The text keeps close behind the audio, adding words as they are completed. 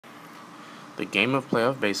The game of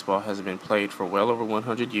playoff baseball has been played for well over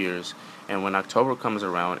 100 years, and when October comes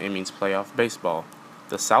around, it means playoff baseball.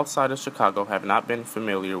 The South Side of Chicago have not been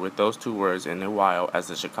familiar with those two words in a while, as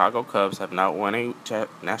the Chicago Cubs have not won a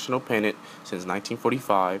national pennant since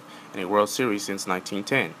 1945 and a World Series since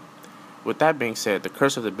 1910. With that being said, the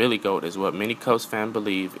curse of the Billy Goat is what many Cubs fans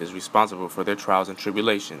believe is responsible for their trials and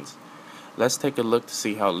tribulations. Let's take a look to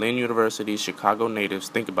see how Lynn University's Chicago natives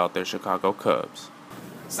think about their Chicago Cubs.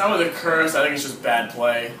 It's not really a curse. I think it's just bad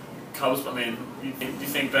play. Cubs, I mean, you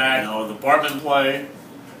think back, the Bartman play,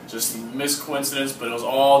 just missed coincidence, but it was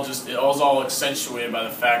all accentuated by the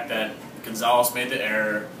fact that Gonzalez made the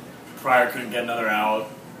error, Pryor couldn't get another out,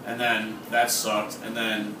 and then that sucked, and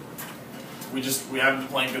then we haven't been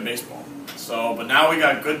playing good baseball. So, but now we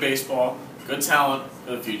got good baseball, good talent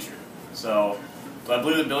for the future. So, do I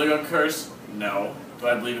believe in the Billy Goat curse? No. Do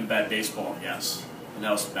I believe in bad baseball? Yes. And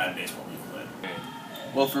that was some bad baseball we played.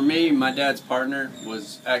 Well, for me, my dad's partner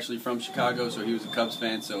was actually from Chicago, so he was a Cubs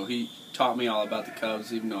fan, so he taught me all about the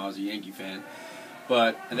Cubs, even though I was a Yankee fan.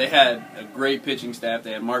 But they had a great pitching staff.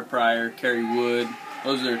 They had Mark Pryor, Kerry Wood.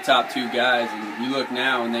 Those are their top two guys. And you look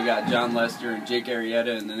now, and they got John Lester and Jake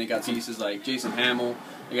Arrieta, and then they got pieces like Jason Hamill.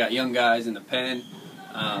 They got young guys in the pen.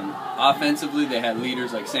 Offensively, they had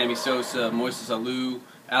leaders like Sammy Sosa, Moises Alou,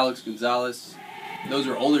 Alex Gonzalez. Those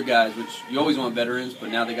are older guys, which you always want veterans,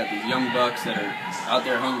 but now they got these young bucks that are out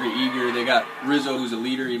there hungry, eager. They got Rizzo, who's a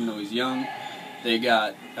leader, even though he's young. They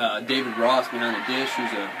got David Ross behind the dish,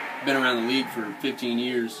 who's been around the league for 15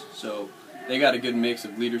 years. So they got a good mix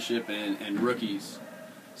of leadership and rookies.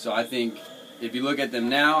 So I think if you look at them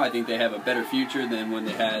now, I think they have a better future than when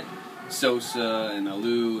they had Sosa and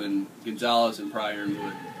Alou and Gonzalez and Pryor and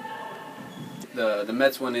Wood. The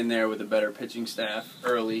Mets went in there with a better pitching staff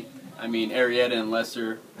early. I mean, Arrieta and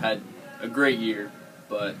Lester had a great year,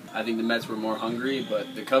 but I think the Mets were more hungry.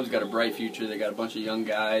 But the Cubs got a bright future. They got a bunch of young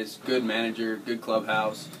guys, good manager, good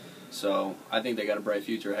clubhouse. So I think they got a bright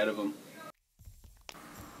future ahead of them.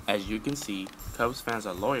 As you can see, Cubs fans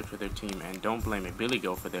are loyal to their team and don't blame a Billy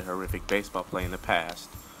Goat for their horrific baseball play in the past.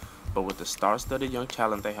 But with the star-studded young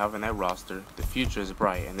talent they have in that roster, the future is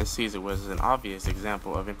bright, and this season was an obvious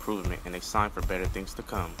example of improvement and a sign for better things to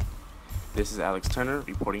come. This is Alex Turner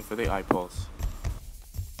reporting for the iPulse.